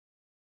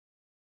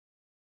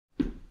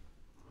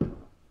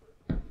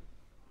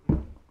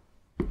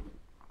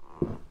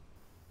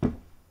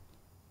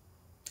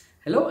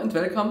Hello and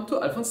welcome to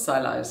Alfons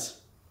Zeileis.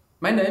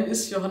 My name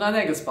is Johanna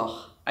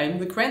Nagelsbach. I am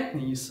the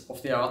grandniece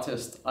of the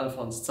artist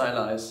Alfons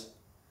Zeileis.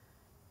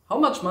 How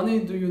much money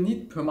do you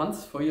need per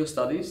month for your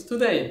studies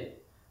today?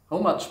 How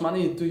much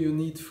money do you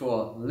need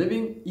for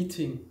living,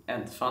 eating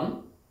and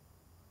fun?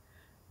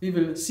 We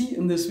will see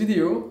in this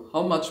video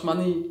how much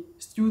money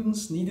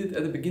students needed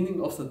at the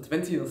beginning of the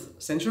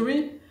 20th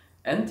century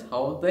and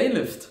how they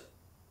lived.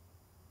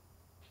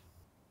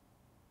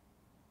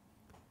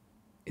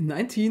 In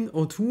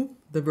 1902,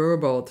 there were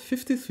about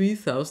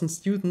 53,000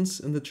 students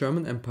in the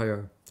German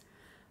Empire.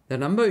 Their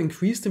number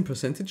increased in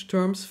percentage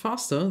terms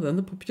faster than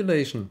the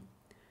population.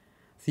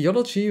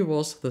 Theology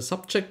was the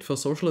subject for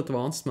social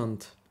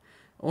advancement.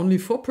 Only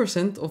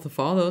 4% of the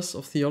fathers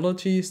of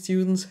theology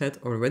students had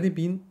already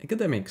been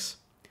academics.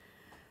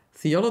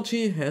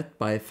 Theology had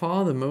by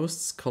far the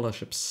most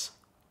scholarships.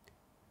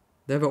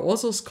 There were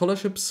also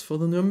scholarships for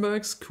the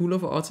Nuremberg School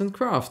of Arts and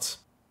Crafts.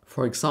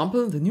 For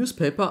example, the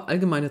newspaper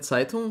Allgemeine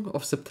Zeitung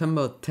of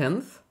September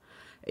 10th,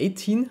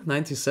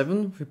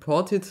 1897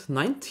 reported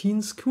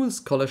 19 school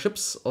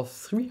scholarships of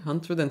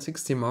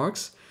 360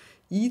 marks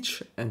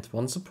each and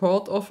one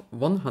support of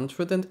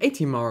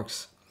 180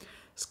 marks.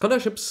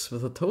 Scholarships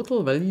with a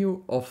total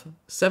value of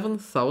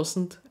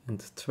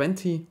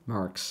 7,020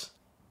 marks.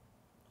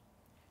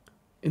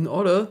 In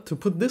order to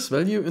put this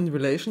value in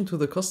relation to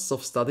the costs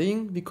of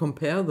studying, we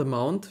compare the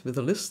amount with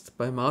a list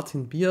by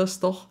Martin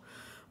Biasdorf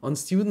on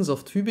students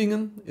of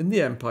Tübingen in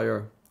the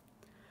Empire.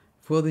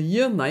 For the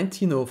year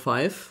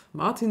 1905,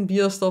 Martin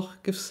Biasdorf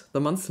gives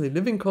the monthly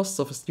living costs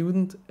of a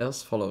student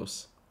as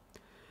follows.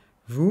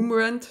 Room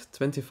rent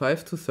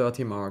 25 to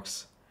 30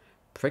 marks,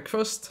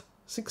 breakfast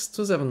 6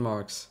 to 7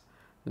 marks,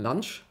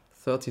 lunch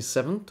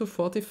 37 to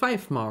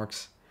 45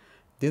 marks,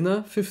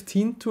 dinner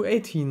 15 to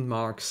 18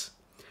 marks,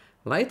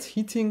 light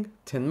heating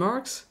 10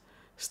 marks,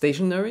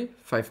 stationery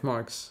 5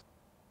 marks.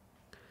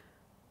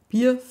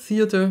 Beer,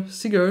 theater,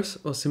 cigars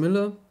or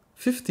similar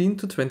 15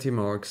 to 20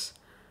 marks,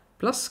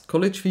 plus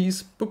college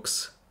fees,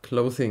 books,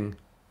 clothing.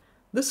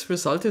 This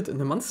resulted in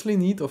a monthly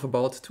need of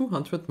about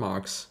 200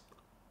 marks.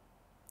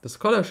 The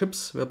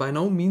scholarships were by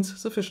no means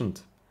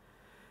sufficient.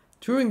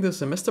 During the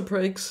semester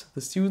breaks,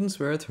 the students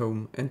were at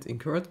home and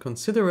incurred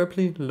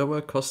considerably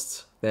lower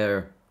costs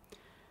there.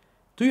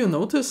 Do you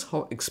notice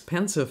how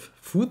expensive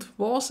food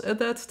was at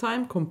that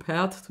time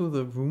compared to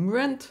the room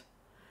rent?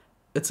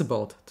 It's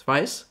about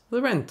twice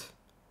the rent.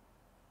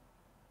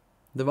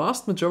 The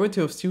vast majority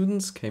of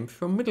students came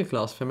from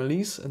middle-class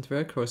families and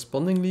were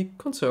correspondingly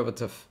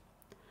conservative.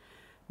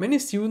 Many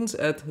students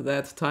at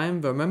that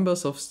time were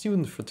members of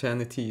student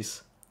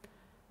fraternities.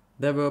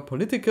 There were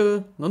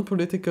political,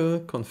 non-political,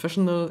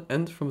 confessional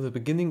and from the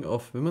beginning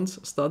of women's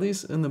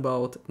studies in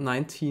about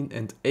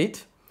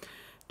 1908,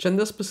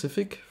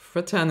 gender-specific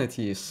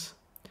fraternities.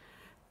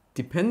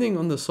 Depending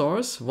on the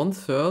source,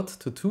 1/3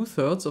 to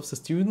 2/3 of the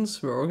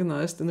students were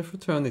organized in a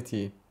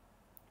fraternity.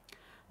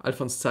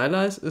 Alfons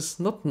Zeileis is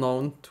not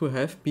known to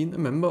have been a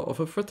member of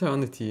a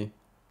fraternity.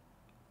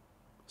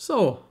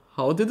 So,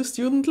 how did a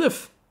student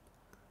live?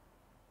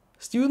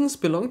 Students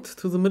belonged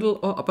to the middle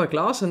or upper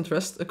class and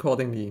dressed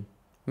accordingly.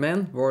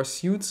 Men wore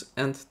suits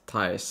and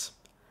ties.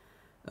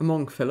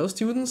 Among fellow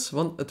students,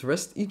 one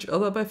addressed each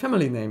other by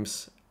family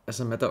names, as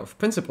a matter of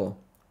principle.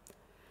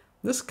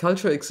 This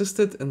culture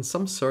existed in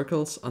some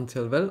circles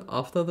until well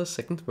after the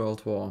Second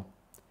World War.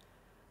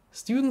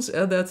 Students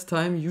at that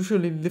time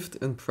usually lived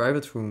in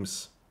private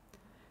rooms.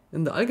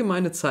 In the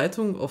Allgemeine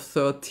Zeitung of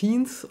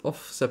 13th of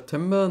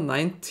September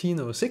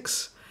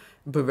 1906,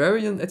 a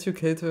Bavarian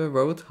educator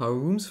wrote how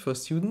rooms for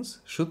students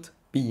should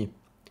be.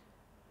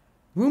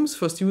 Rooms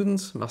for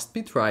students must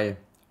be dry,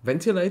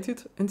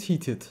 ventilated and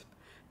heated,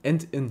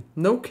 and in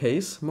no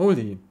case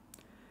moldy.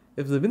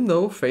 If the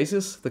window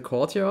faces the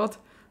courtyard,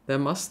 there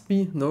must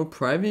be no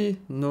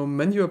privy, no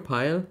manure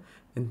pile,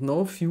 and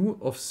no view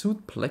of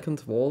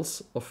soot-blackened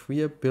walls of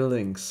rear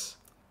buildings.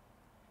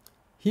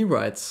 He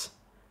writes,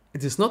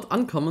 "It is not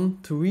uncommon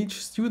to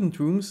reach student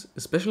rooms,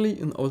 especially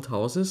in old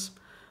houses,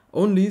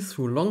 only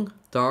through long,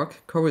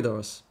 dark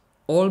corridors,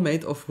 all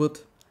made of wood,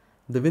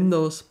 the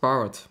windows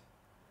barred.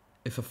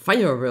 If a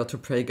fire were to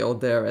break out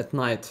there at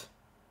night."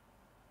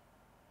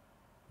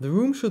 The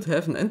room should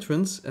have an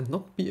entrance and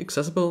not be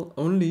accessible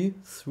only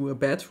through a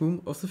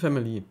bedroom of the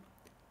family.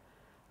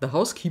 The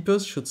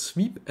housekeepers should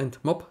sweep and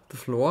mop the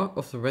floor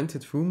of the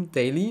rented room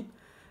daily,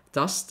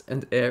 dust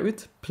and air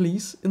it,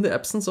 please, in the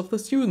absence of the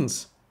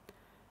students.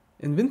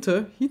 In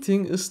winter,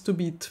 heating is to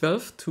be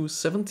 12 to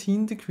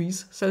 17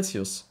 degrees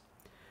Celsius.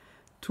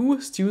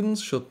 2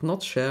 students should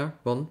not share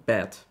one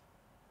bed.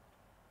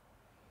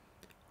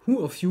 Who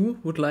of you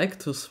would like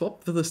to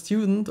swap with a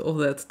student of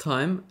that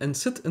time and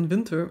sit in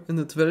winter in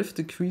a 12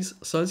 degrees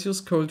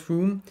Celsius cold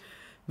room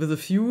with a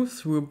view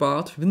through a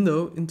barred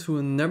window into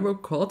a narrow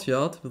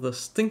courtyard with a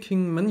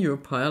stinking manure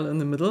pile in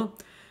the middle,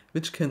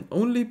 which can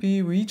only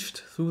be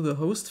reached through the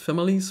host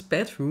family's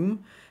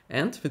bedroom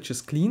and which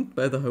is cleaned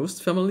by the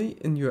host family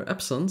in your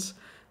absence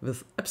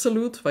with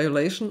absolute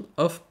violation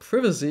of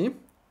privacy?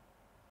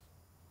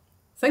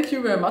 Thank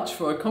you very much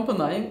for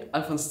accompanying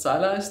Alfons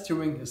Zeileis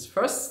during his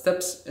first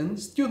steps in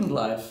student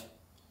life.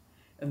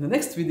 In the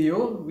next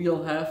video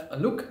we'll have a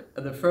look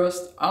at the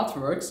first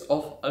artworks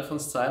of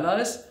Alfons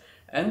Zeileis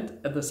and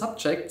at the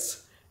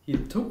subjects he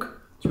took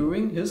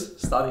during his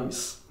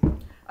studies.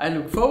 I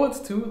look forward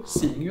to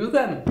seeing you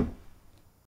then.